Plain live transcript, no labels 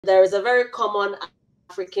there is a very common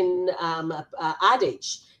African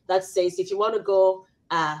adage that says, if you want to go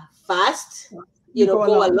fast, You go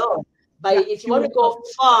go along. alone. But Yeah, if you you want will to go. go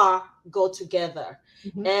far, go together.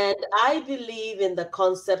 Mhm. And I believe in the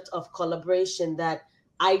concept of collaboration, that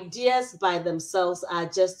ideas by themselves are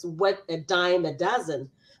just worth a dime a dozen.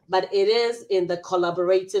 But it is in the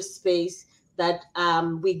collaborative space that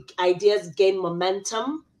we ideas gain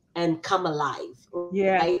momentum and come alive,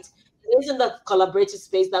 right? Yes. It is in the collaborative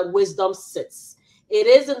space that wisdom sits. It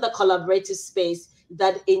is in the collaborative space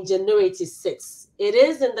that ingenuity sits. It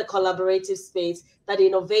is in the collaborative space that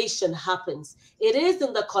innovation happens. It is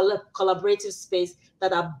in the collaborative space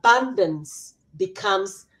that abundance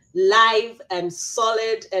becomes live and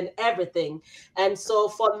solid and everything. And so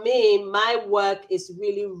for me, my work is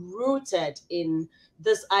really rooted in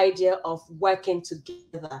this idea of working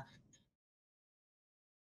together.